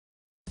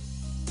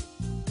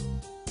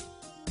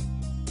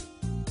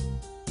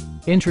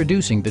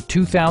Introducing the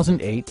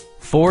 2008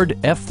 Ford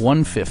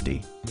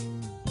F-150.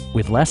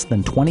 With less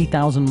than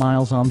 20,000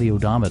 miles on the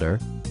odometer,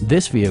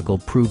 this vehicle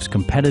proves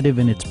competitive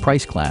in its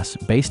price class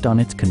based on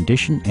its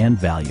condition and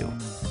value.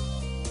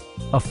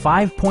 A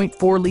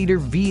 5.4-liter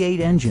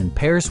V8 engine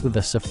pairs with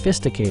a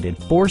sophisticated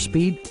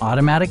 4-speed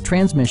automatic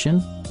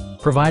transmission,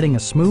 providing a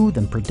smooth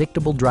and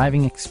predictable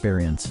driving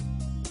experience.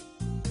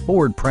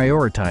 Ford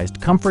prioritized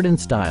comfort and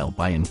style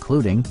by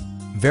including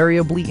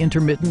variably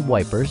intermittent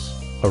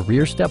wipers, a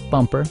rear step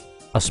bumper,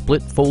 a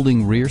split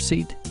folding rear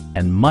seat,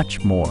 and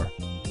much more.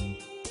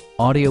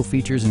 Audio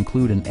features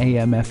include an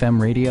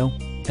AM/FM radio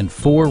and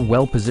 4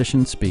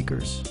 well-positioned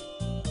speakers.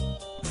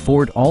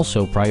 Ford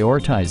also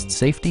prioritized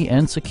safety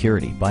and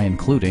security by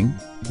including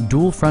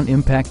dual front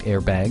impact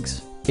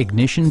airbags,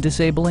 ignition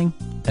disabling,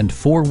 and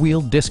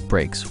 4-wheel disc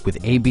brakes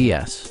with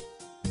ABS.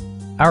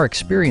 Our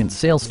experienced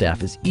sales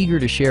staff is eager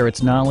to share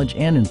its knowledge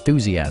and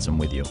enthusiasm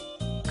with you.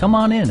 Come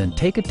on in and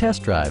take a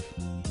test drive.